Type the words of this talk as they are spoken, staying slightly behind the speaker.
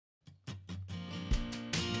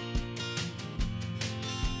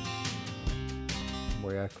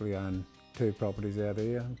We actually own two properties out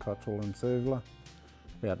here, Cotswold and Suvla,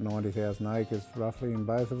 about 90,000 acres roughly in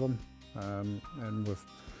both of them, and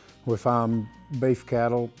we farm beef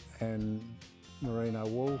cattle and merino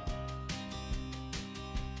wool.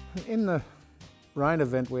 In the rain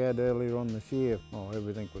event we had earlier on this year,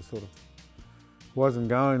 everything was wasn't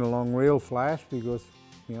going along real flash because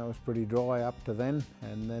it was pretty dry up to then,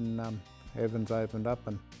 and then heavens opened up,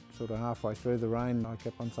 and halfway through the rain I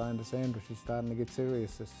kept on saying to Sandra, she's starting to get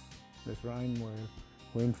serious, this rain,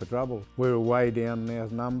 we're in for trouble. We were way down in our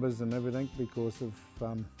numbers and everything because of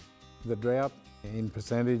the drought. In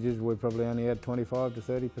percentages, we probably only had 25 to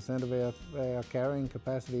 30% of our carrying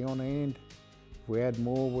capacity on hand. If we had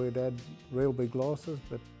more, we'd had real big losses,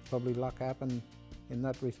 but probably luck happened in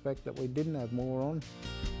that respect that we didn't have more on.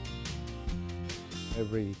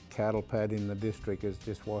 Every cattle pad in the district is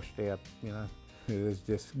just washed out, There's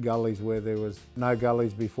just gullies where there was no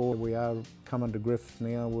gullies before. We are coming to grips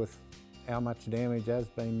now with how much damage has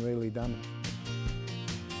been really done.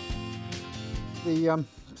 The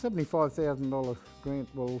 $75,000 grant,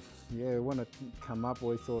 well, yeah, when it come up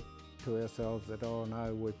we thought to ourselves that, oh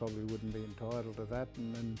no, we probably wouldn't be entitled to that,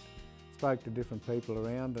 and then spoke to different people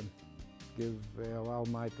around and give our old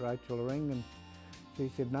mate Rachel a ring, and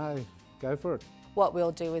she said, no, go for it. What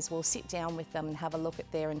we'll do is we'll sit down with them and have a look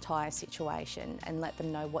at their entire situation and let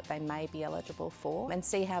them know what they may be eligible for, and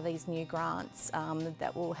see how these new grants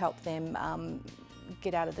that will help them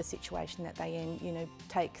get out of the situation that they in,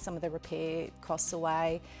 take some of the repair costs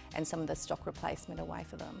away and some of the stock replacement away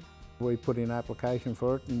for them. We put in an application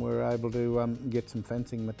for it and we were able to get some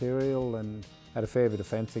fencing material, and had a fair bit of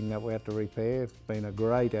fencing that we had to repair. It's been a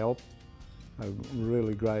great help, a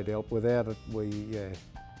really great help. Without it,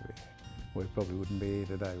 we probably wouldn't be here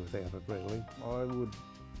today without it, really. I would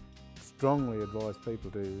strongly advise people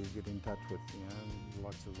to get in touch with,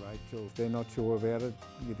 lots of Rachel. If they're not sure about it,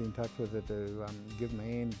 get in touch with her to give them a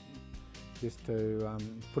hand, just to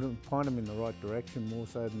point them in the right direction more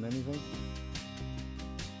so than anything.